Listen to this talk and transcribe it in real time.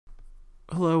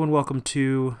Hello and welcome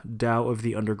to Tao of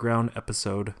the Underground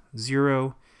episode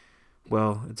 0.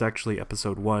 Well, it's actually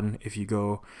episode 1. If you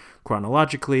go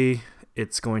chronologically,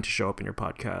 it's going to show up in your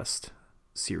podcast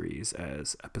series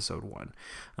as episode 1.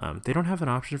 They don't have an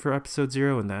option for episode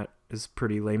 0, and that is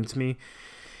pretty lame to me.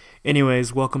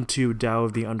 Anyways, welcome to Tao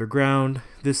of the Underground.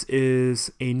 This is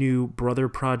a new brother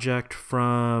project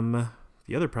from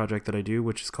the other project that I do,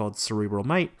 which is called Cerebral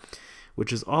Might,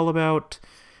 which is all about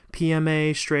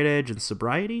PMA, straight edge, and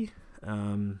sobriety.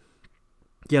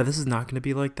 This is not going to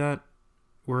be like that.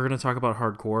 We're going to talk about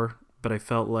hardcore, but I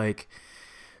felt like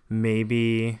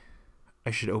maybe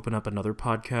I should open up another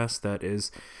podcast that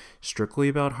is strictly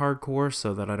about hardcore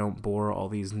so that I don't bore all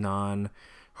these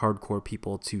non-hardcore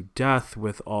people to death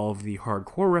with all of the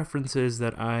hardcore references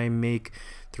that I make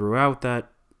throughout that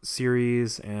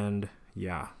series. And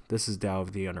yeah, this is Tao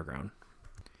of the Underground.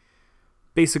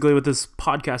 Basically what this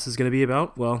podcast is going to be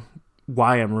about, well,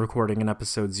 why I'm recording in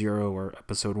episode 0 or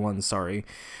episode 1, sorry.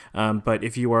 But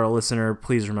if you are a listener,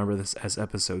 please remember this as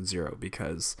episode 0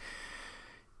 because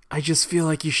I just feel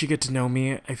like you should get to know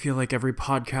me. I feel like every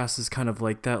podcast is kind of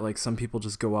like that. Like some people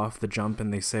just go off the jump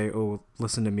and they say, oh,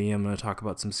 listen to me, I'm going to talk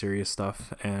about some serious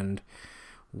stuff. And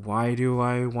why do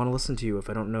I want to listen to you if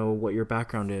I don't know what your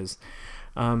background is?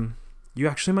 You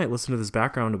actually might listen to this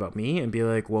background about me and be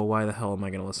like, well, why the hell am I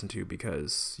going to listen to you?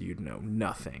 Because you know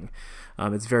nothing.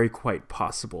 It's very quite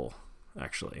possible,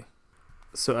 actually.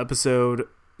 So episode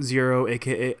 0,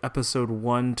 aka episode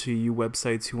 1 to you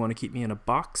websites who want to keep me in a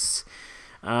box.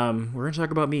 We're going to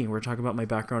talk about me. We're going to talk about my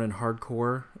background in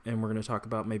hardcore, and we're going to talk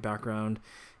about my background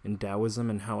in Taoism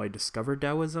and how I discovered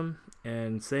Taoism.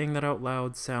 And saying that out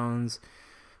loud sounds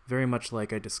very much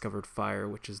like I discovered fire,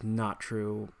 which is not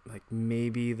true. Like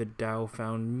maybe the Tao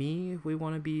found me, if we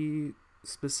want to be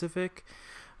specific.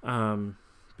 But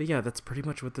yeah, that's pretty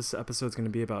much what this episode's going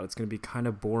to be about. It's going to be kind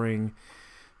of boring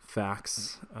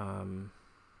facts.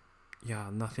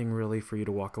 Nothing really for you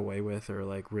to walk away with or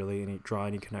like really draw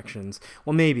any connections.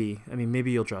 Well, maybe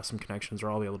you'll draw some connections,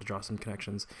 or I'll be able to draw some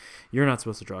connections. You're not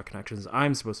supposed to draw connections.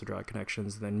 I'm supposed to draw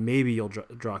connections. Then maybe you'll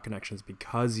draw connections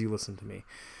because you listen to me.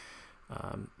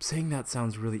 Saying that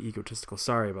sounds really egotistical.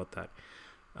 Sorry about that.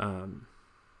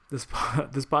 This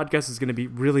podcast is going to be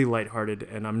really lighthearted,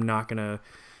 and I'm not going to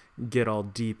get all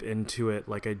deep into it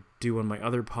like I do on my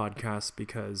other podcast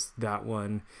because that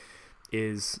one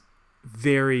is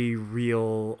very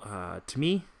real to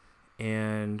me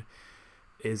and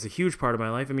is a huge part of my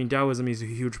life. I mean, Taoism is a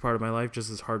huge part of my life, just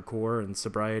as hardcore and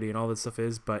sobriety and all this stuff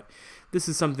is, but this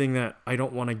is something that I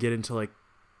don't want to get into like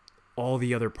all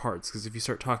the other parts, because if you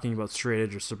start talking about straight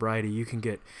edge or sobriety, you can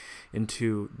get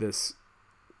into this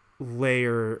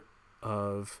layer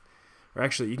of, or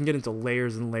actually you can get into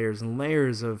layers and layers and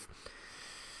layers of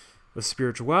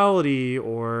spirituality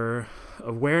or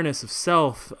awareness of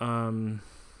self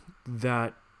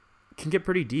that can get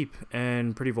pretty deep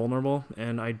and pretty vulnerable,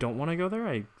 and I don't want to go there.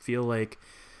 I feel like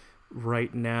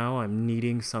right now I'm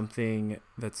needing something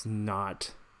that's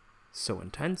not so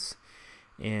intense,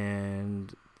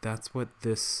 and that's what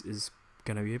this is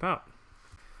going to be about.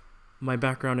 My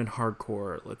background in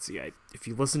hardcore, let's see, if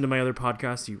you listen to my other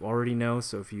podcast, you already know,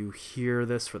 so if you hear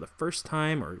this for the first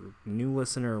time or new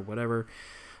listener or whatever,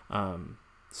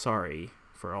 sorry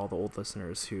for all the old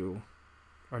listeners who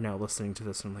are now listening to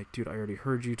this and I'm like, dude, I already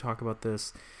heard you talk about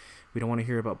this. We don't want to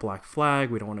hear about Black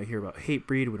Flag. We don't want to hear about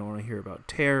Hatebreed. We don't want to hear about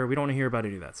Terror. We don't want to hear about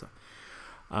any of that stuff.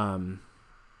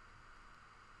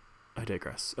 I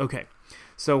digress. Okay,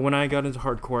 so when I got into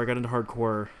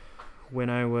hardcore when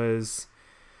I was,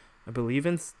 I believe,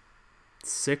 in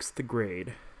 6th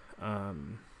grade.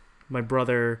 My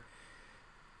brother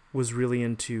was really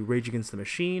into Rage Against the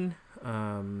Machine.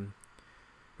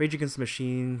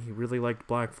 He really liked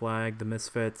Black Flag, The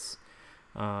Misfits.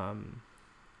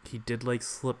 He did like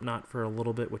Slipknot for a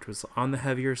little bit, which was on the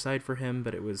heavier side for him,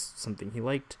 but it was something he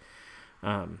liked.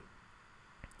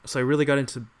 So I really got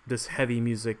into this heavy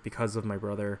music because of my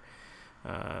brother.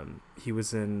 He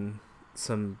was in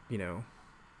some,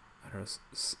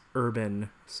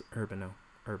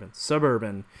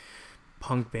 suburban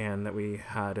punk band that we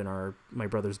had in my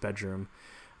brother's bedroom,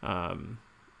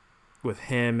 with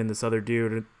him and this other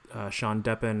dude, Sean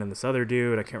Deppen, and this other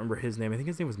dude. I can't remember his name. I think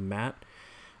his name was Matt.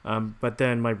 But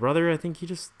then my brother, I think he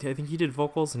did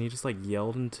vocals, and he just like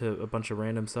yelled into a bunch of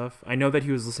random stuff. I know that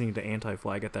he was listening to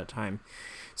Anti-Flag at that time,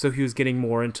 so he was getting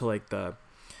more into like the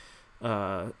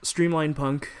streamline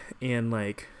punk and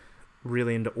like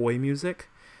really into oi music.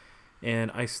 And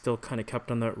I still kind of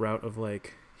kept on that route of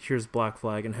like, here's Black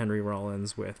Flag and Henry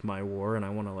Rollins with My War, and I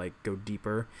want to like go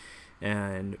deeper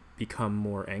and become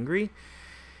more angry.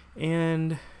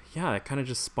 And yeah, it kind of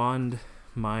just spawned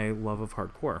my love of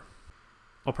hardcore.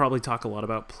 I'll probably talk a lot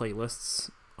about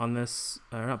playlists on this.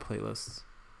 Not playlists.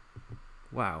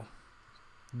 Wow.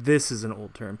 This is an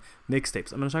old term.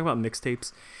 Mixtapes. I'm going to talk about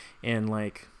mixtapes and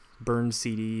like burned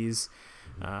CDs.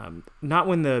 Not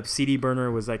when the CD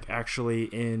burner was like actually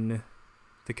in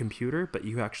the computer, but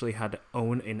you actually had to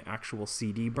own an actual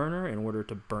CD burner in order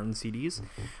to burn CDs.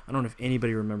 I don't know if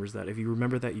anybody remembers that. If you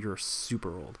remember that, you're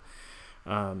super old.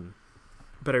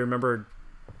 But I remember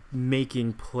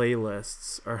making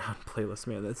playlists, or not playlists,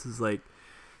 man. This is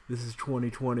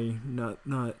 2020, not.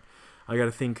 I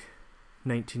gotta think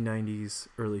 1990s,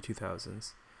 early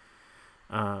 2000s.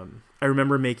 I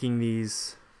remember making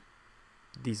these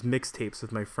mixtapes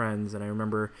with my friends, and I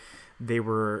remember they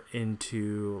were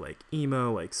into like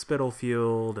emo, like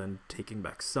Spitalfield and Taking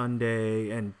Back Sunday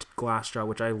and Glassjaw,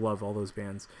 which I love all those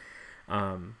bands.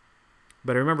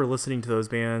 But I remember listening to those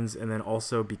bands, and then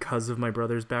also because of my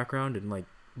brother's background and like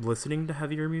listening to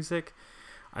heavier music,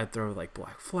 I'd throw like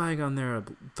Black Flag on there,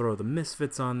 I'd throw the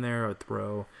Misfits on there, I'd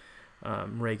throw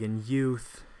Reagan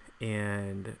Youth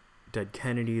and Dead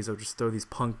Kennedys. I would just throw these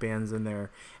punk bands in there,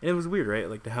 and it was weird, right?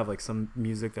 Like to have like some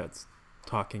music that's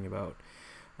talking about,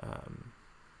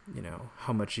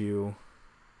 how much you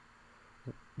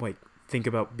like think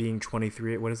about being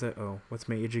 23. What is that? Oh, What's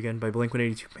My Age Again by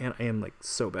Blink-182. Man, I am like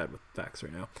so bad with facts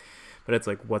right now, but it's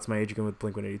like What's My Age Again with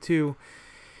Blink-182,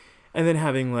 and then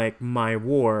having like My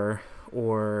War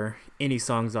or any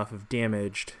songs off of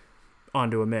Damaged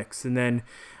onto a mix. And then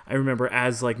I remember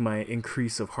as like my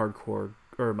increase of hardcore,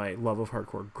 or my love of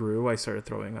hardcore grew, I started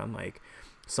throwing on like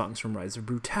songs from Rise of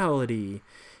Brutality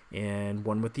and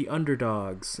One with the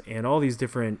Underdogs and all these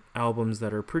different albums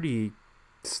that are pretty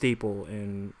staple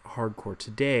in hardcore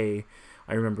today.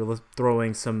 I remember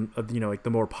throwing some of, like the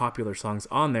more popular songs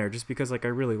on there just because like I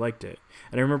really liked it.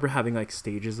 And I remember having like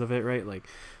stages of it, right? Like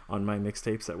on my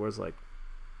mixtapes that was like,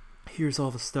 here's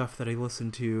all the stuff that I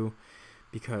listened to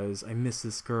because I miss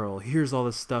this girl. Here's all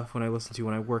this stuff when I listen to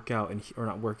when I work out, or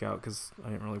not work out because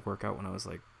I didn't really work out when I was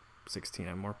like 16.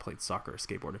 I more played soccer or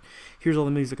skateboarded. Here's all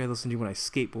the music I listen to when I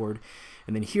skateboard,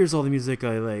 and then here's all the music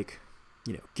I like,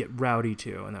 get rowdy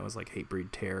to, and that was like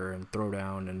Hatebreed, Terror, and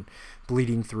Throwdown, and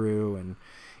Bleeding Through, and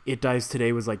It Dies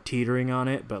Today was like teetering on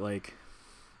it, but like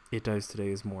It Dies Today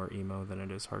is more emo than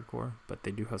it is hardcore, but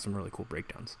they do have some really cool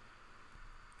breakdowns.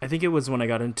 I think it was when I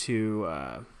got into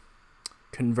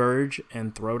Converge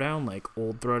and Throwdown, like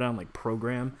old Throwdown, like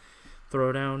Program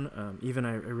Throwdown. Even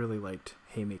I really liked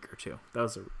Haymaker too. That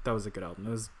was a good album.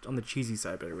 It was on the cheesy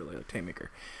side, but I really liked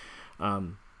Haymaker.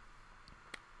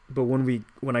 But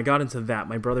when I got into that,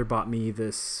 my brother bought me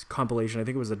this compilation. I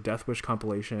think it was a Death Wish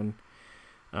compilation,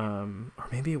 or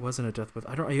maybe it wasn't a Death Wish.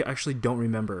 I actually don't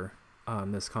remember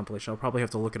this compilation. I'll probably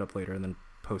have to look it up later and then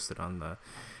post it on the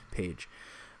page.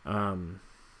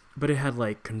 But it had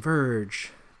like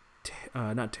Converge,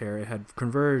 not Terror. It had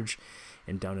Converge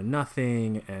and Down to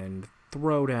Nothing and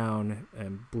Throwdown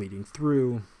and Bleeding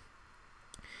Through.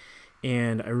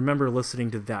 And I remember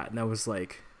listening to that, and that was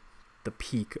like the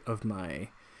peak of my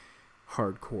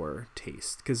hardcore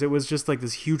taste, because it was just like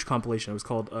this huge compilation. It was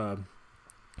called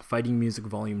Fighting Music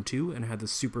Volume 2, and it had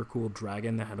this super cool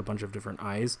dragon that had a bunch of different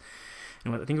eyes.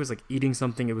 And I think it was like eating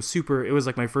something. It was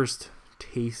like my first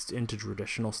taste into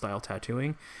traditional style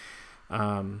tattooing.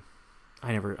 I'm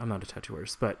not a tattoo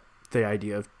artist, but the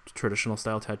idea of traditional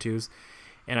style tattoos.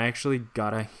 And I actually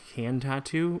got a hand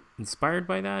tattoo inspired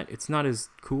by that. It's not as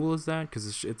cool as that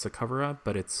because it's a cover up,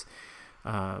 but it's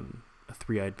a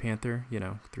three-eyed panther.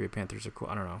 Three-eyed panthers are cool.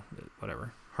 I don't know,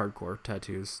 whatever. Hardcore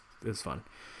tattoos is fun.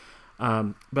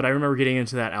 But I remember getting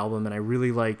into that album, and I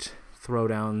really liked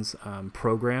Throwdown's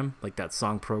Program. Like that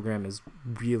song Program is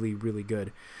really, really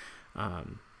good.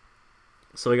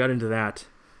 So I got into that,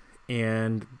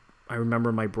 and I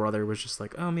remember my brother was just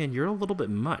like, oh man, you're a little bit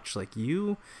much. Like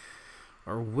you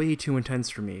are way too intense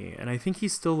for me. And I think he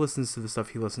still listens to the stuff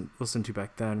he listened to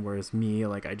back then, whereas me,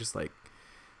 like I just like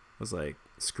was like,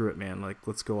 screw it, man, like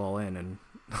let's go all in and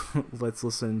let's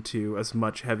listen to as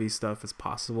much heavy stuff as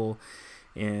possible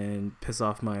and piss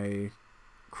off my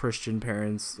Christian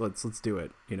parents. Let's do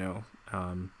it,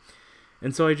 and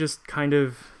so I just kind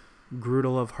of grew to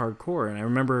love hardcore. And I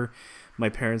remember my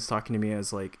parents talking to me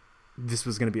as like this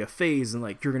was going to be a phase, and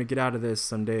like you're going to get out of this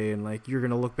someday, and like you're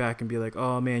going to look back and be like,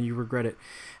 oh man, you regret it.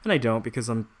 And I don't, because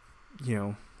I'm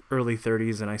early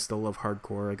 30s and I still love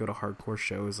hardcore. I go to hardcore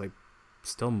shows, like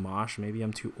still mosh. Maybe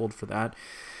I'm too old for that.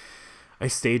 I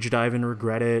stage dive and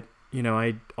regret it.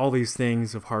 All these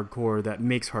things of hardcore that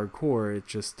makes hardcore,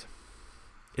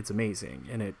 it's amazing,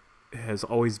 and it has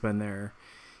always been there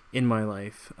in my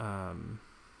life.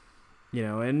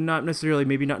 and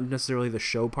maybe not necessarily the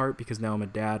show part, because now I'm a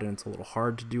dad and it's a little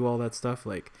hard to do all that stuff.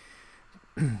 Like,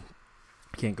 I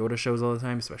can't go to shows all the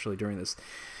time, especially during this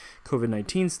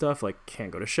COVID-19 stuff. Like,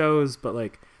 can't go to shows, but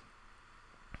like,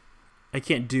 I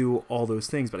can't do all those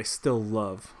things, but I still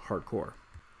love hardcore.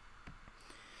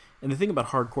 And the thing about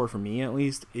hardcore, for me at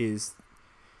least, is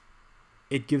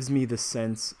it gives me the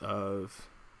sense of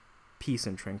peace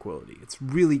and tranquility. It's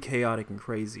really chaotic and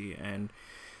crazy, and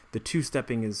the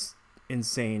two-stepping is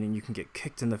insane, and you can get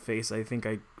kicked in the face. I think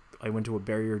I went to a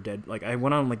Bury Your Dead, like I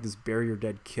went on like this Bury Your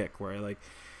Dead kick where it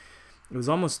was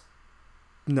almost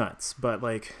nuts, but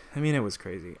like, I mean, it was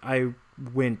crazy. I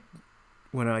went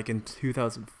when like in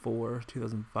 2004,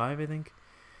 2005, I think,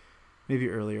 maybe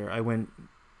earlier, I went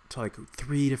to like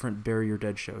 3 different Bury Your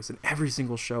Dead shows, and every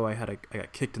single show I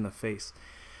got kicked in the face.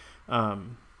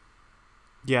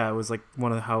 Yeah, it was like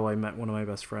how I met one of my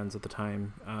best friends at the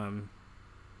time.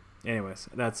 Anyways,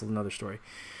 that's another story.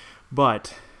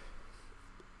 But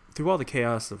through all the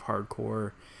chaos of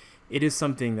hardcore, it is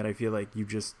something that I feel like you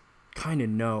just kind of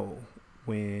know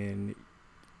when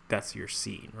that's your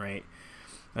scene, right?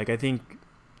 Like, I think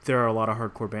there are a lot of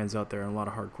hardcore bands out there and a lot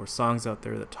of hardcore songs out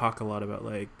there that talk a lot about,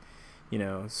 like,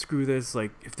 screw this,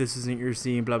 like, if this isn't your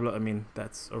scene, blah, blah. I mean,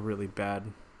 that's a really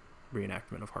bad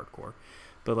reenactment of hardcore.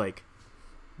 But, like,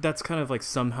 that's kind of, like,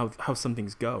 somehow how some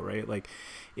things go, right? Like,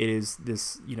 it is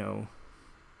this,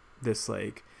 this,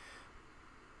 like,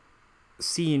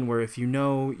 scene where if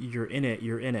you're in it,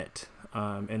 you're in it.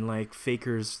 And, like,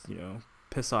 fakers,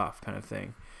 piss off kind of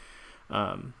thing.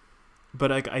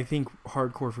 But I think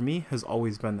hardcore for me has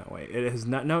always been that way. It has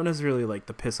not necessarily like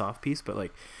the piss off piece, but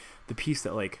like the piece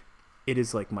that like it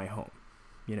is like my home.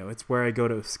 It's where I go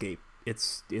to escape.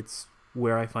 It's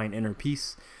where I find inner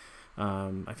peace.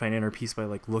 I find inner peace by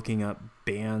like looking up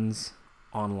bands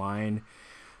online,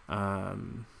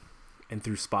 and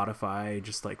through Spotify,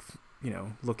 just like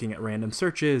looking at random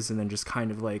searches and then just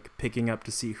kind of like picking up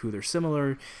to see who they're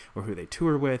similar or who they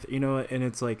tour with. And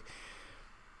it's like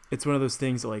it's one of those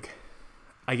things that like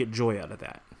I get joy out of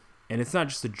that. And it's not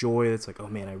just a joy that's like, oh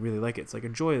man, I really like it. It's like a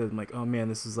joy that I'm like, oh man,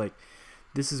 this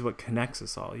is what connects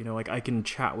us all. Like I can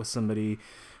chat with somebody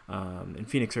in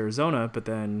Phoenix, Arizona, but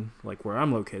then like where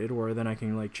I'm located, or then I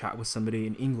can like chat with somebody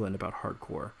in England about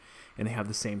hardcore, and they have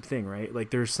the same thing, right? Like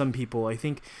there's some people, I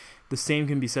think the same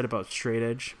can be said about straight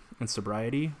edge and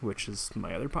sobriety, which is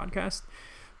my other podcast.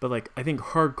 But like, I think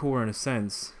hardcore in a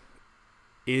sense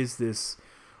is this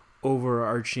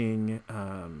overarching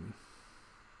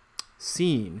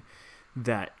scene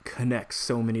that connects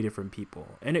so many different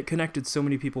people, and it connected so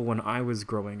many people when I was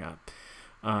growing up,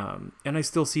 and I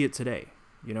still see it today,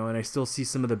 and I still see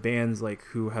some of the bands like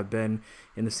who have been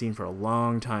in the scene for a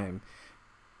long time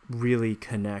really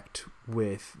connect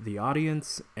with the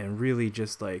audience and really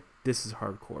just like, this is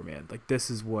hardcore, man, like this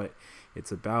is what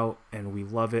it's about, and we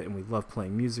love it, and we love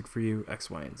playing music for you, X,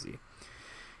 Y, and Z.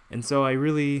 And so I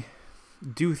really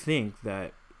do think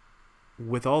that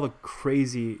with all the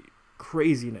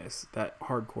craziness that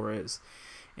hardcore is,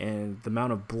 and the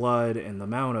amount of blood and the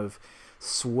amount of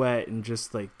sweat and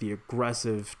just like the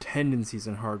aggressive tendencies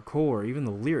in hardcore, even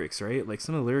the lyrics, right? Like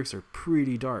some of the lyrics are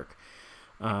pretty dark.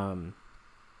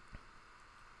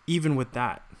 Even with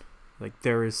that, like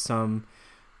there is some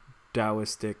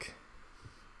Taoistic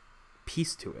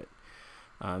piece to it.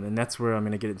 And that's where I'm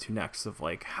going to get into next, of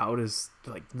like,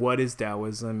 what is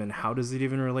Taoism, and how does it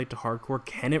even relate to hardcore?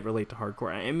 Can it relate to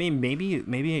hardcore? I mean, maybe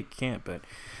it can't, but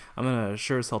I'm going to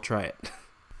sure as hell try it.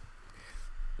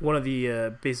 One of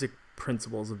the basic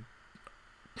principles of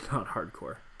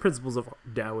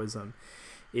Taoism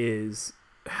is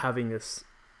having this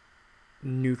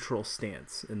neutral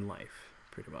stance in life,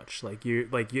 pretty much.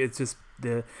 It's just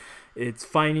it's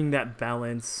finding that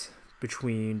balance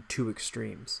between two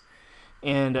extremes.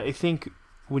 And I think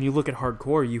when you look at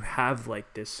hardcore, you have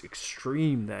like this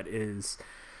extreme that is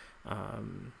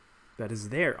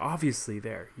there, obviously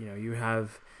there. You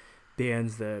have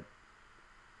bands that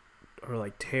are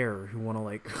like Terror, who want to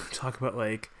like talk about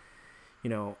like,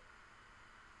 I'm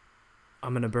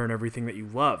gonna burn everything that you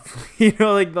love.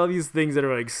 Like all these things that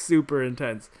are like super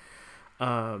intense.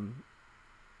 And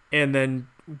then,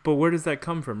 but where does that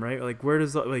come from, right? Like where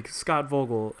does like Scott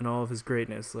Vogel and all of his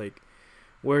greatness, like,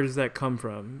 where does that come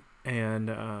from? And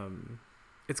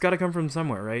it's got to come from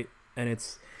somewhere, right? And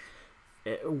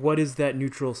what is that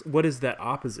neutral? What is that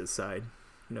opposite side?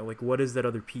 Like what is that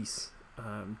other piece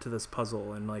to this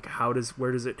puzzle? And like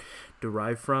where does it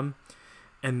derive from?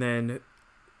 And then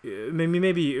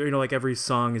maybe like every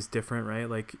song is different, right?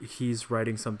 Like he's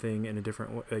writing something in a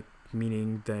different like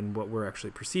meaning than what we're actually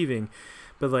perceiving.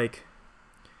 But like,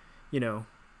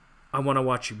 I want to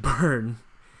watch you burn.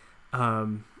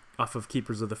 off of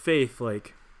Keepers of the Faith,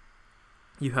 like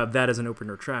you have that as an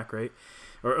opener track, right?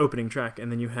 Or opening track,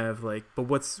 and then you have like, but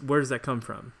where does that come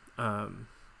from?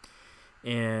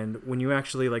 And when you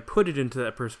actually like put it into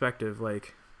that perspective,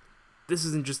 like this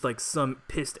isn't just like some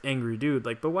pissed, angry dude,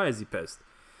 like, but why is he pissed?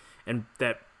 And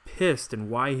that pissed and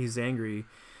why he's angry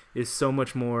is so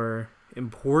much more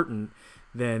important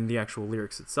than the actual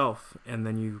lyrics itself. And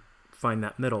then you find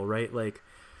that middle, right? Like,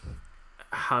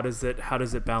 how does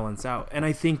it balance out? And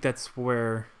I think that's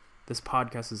where this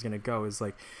podcast is going to go, is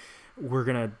like, we're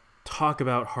going to talk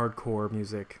about hardcore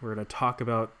music. We're going to talk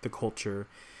about the culture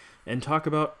and talk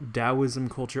about Taoism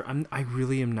culture. I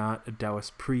really am not a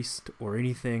Taoist priest or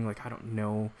anything. Like, I don't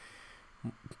know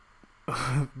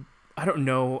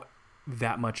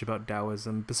that much about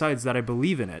Taoism, besides that I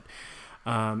believe in it.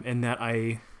 And that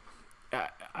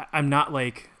I'm not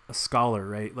like a scholar,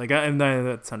 right? Like,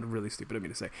 that sounded really stupid of me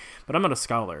to say, but I'm not a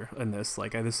scholar in this.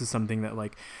 Like, this is something that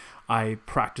like I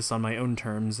practice on my own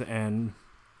terms and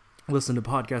listen to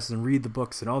podcasts and read the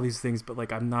books and all these things. But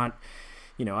like, I'm not,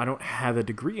 I don't have a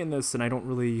degree in this, and I don't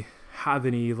really have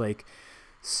any like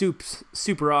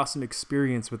super awesome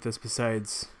experience with this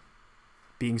besides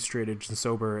being straight edge and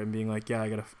sober and being like,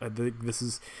 yeah, this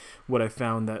is what I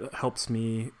found that helps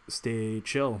me stay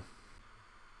chill.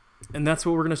 And that's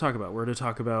what we're going to talk about. We're going to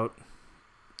talk about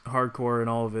hardcore and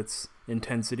all of its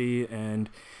intensity and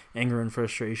anger and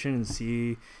frustration, and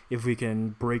see if we can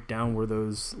break down where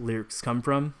those lyrics come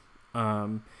from,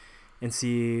 and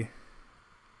see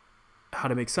how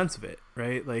to make sense of it,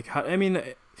 right? Like,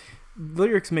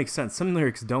 lyrics make sense. Some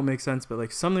lyrics don't make sense, but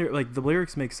like the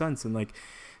lyrics make sense, and like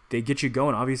they get you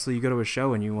going. Obviously, you go to a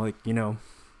show and you like,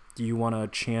 you want to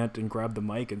chant and grab the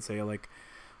mic and say like,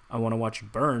 I want to watch you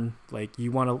burn. Like,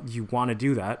 you want to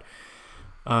do that.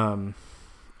 I'm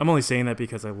only saying that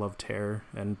because I love Terror,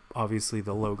 and obviously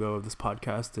the logo of this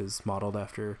podcast is modeled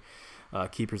after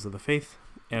Keepers of the Faith,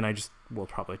 and we'll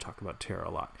probably talk about Terror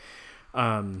a lot.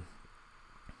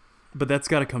 But that's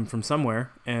got to come from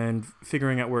somewhere, and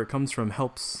figuring out where it comes from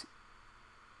helps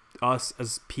us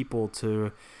as people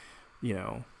to,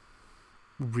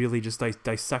 really just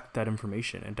dissect that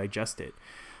information and digest it.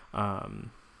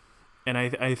 And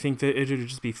I think that it would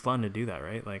just be fun to do that,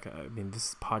 right? Like,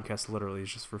 this podcast literally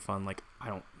is just for fun. Like, I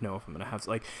don't know if I'm going to have,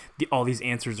 like, all these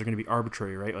answers are going to be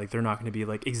arbitrary, right? Like, they're not going to be,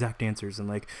 like, exact answers and,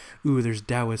 like, ooh, there's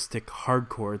Taoistic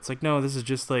hardcore. It's like, no, this is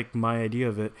just, like, my idea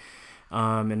of it,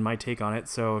 and my take on it.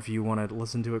 So if you want to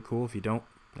listen to it, cool. If you don't,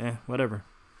 whatever.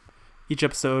 Each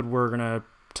episode, we're going to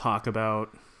talk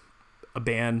about a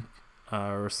band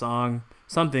or a song,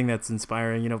 something that's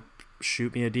inspiring.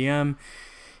 Shoot me a DM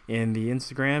in the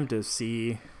Instagram to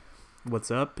see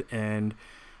what's up, and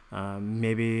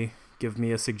maybe give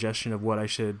me a suggestion of what I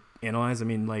should analyze.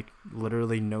 Like,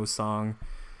 literally no song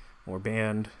or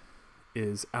band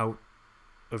is out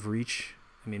of reach.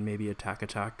 Maybe Attack,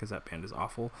 because that band is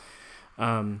awful.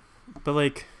 But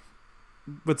like,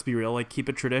 let's be real, like, keep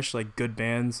it tradish, like good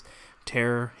bands,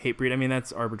 Terror, Hatebreed.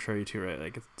 That's arbitrary too, right?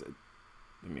 Like,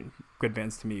 good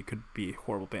bands to me could be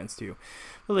horrible bands too.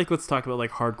 But like, let's talk about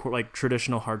like hardcore, like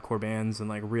traditional hardcore bands and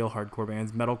like real hardcore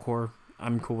bands. Metalcore,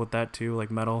 I'm cool with that too. Like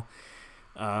metal,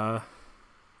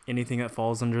 anything that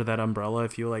falls under that umbrella.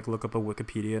 If you like look up a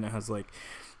Wikipedia and it has like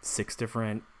 6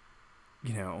 different,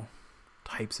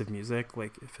 types of music,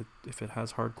 like if it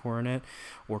has hardcore in it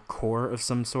or core of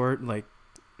some sort, like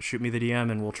shoot me the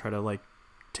DM and we'll try to like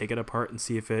take it apart and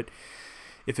see if it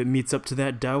meets up to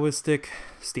that Taoistic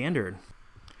standard.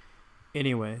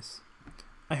 Anyways,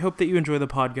 I hope that you enjoy the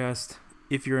podcast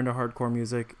if you're into hardcore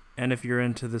music, and if you're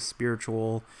into the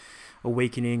spiritual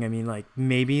awakening. Like,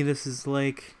 maybe this is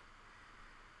like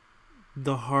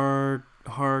the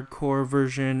hardcore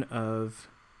version of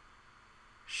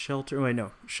Shelter. Wait,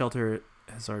 no, Shelter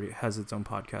has its own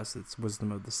podcast. It's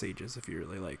Wisdom of the Sages. If you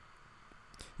really like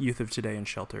Youth of Today and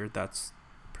Shelter, that's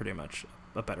pretty much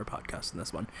a better podcast than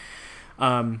this one.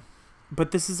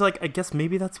 But this is like, I guess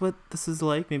maybe that's what this is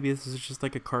like. Maybe this is just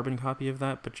like a carbon copy of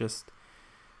that, but just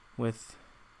with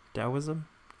Taoism.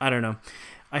 I don't know.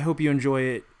 I hope you enjoy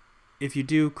it. If you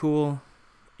do, cool.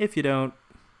 If you don't,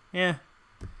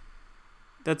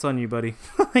 that's on you, buddy.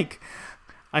 Like,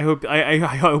 I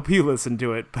hope you listen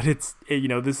to it, but it's,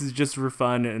 this is just for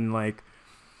fun, and like,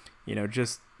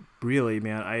 just really,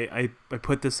 man, I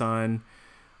put this on,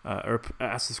 or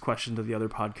asked this question to the other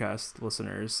podcast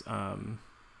listeners,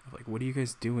 like, what are you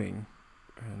guys doing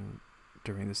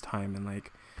during this time? And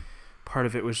like, part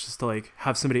of it was just to like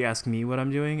have somebody ask me what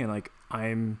I'm doing, and like,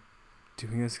 I'm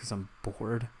doing this because I'm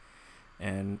bored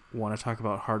and want to talk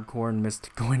about hardcore, and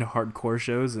missed going to hardcore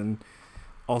shows, and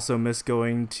also miss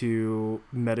going to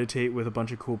meditate with a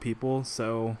bunch of cool people.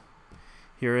 So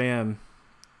here I am,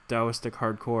 Taoistic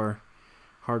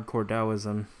hardcore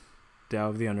Taoism, Tao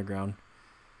of the Underground.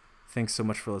 Thanks so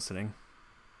much for listening.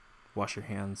 Wash your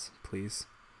hands, please.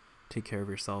 Take care of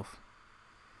yourself.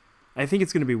 I think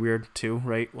it's going to be weird too,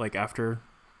 right? Like after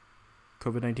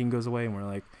COVID-19 goes away and we're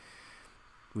like,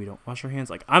 we don't wash our hands.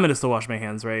 Like I'm going to still wash my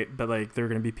hands, right? But like there are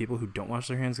going to be people who don't wash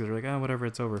their hands because they're like, whatever,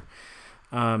 it's over.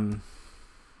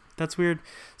 That's weird.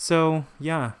 So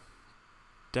yeah,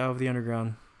 Tao of the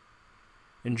Underground.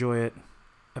 Enjoy it.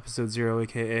 Episode 0,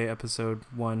 aka episode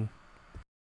 1.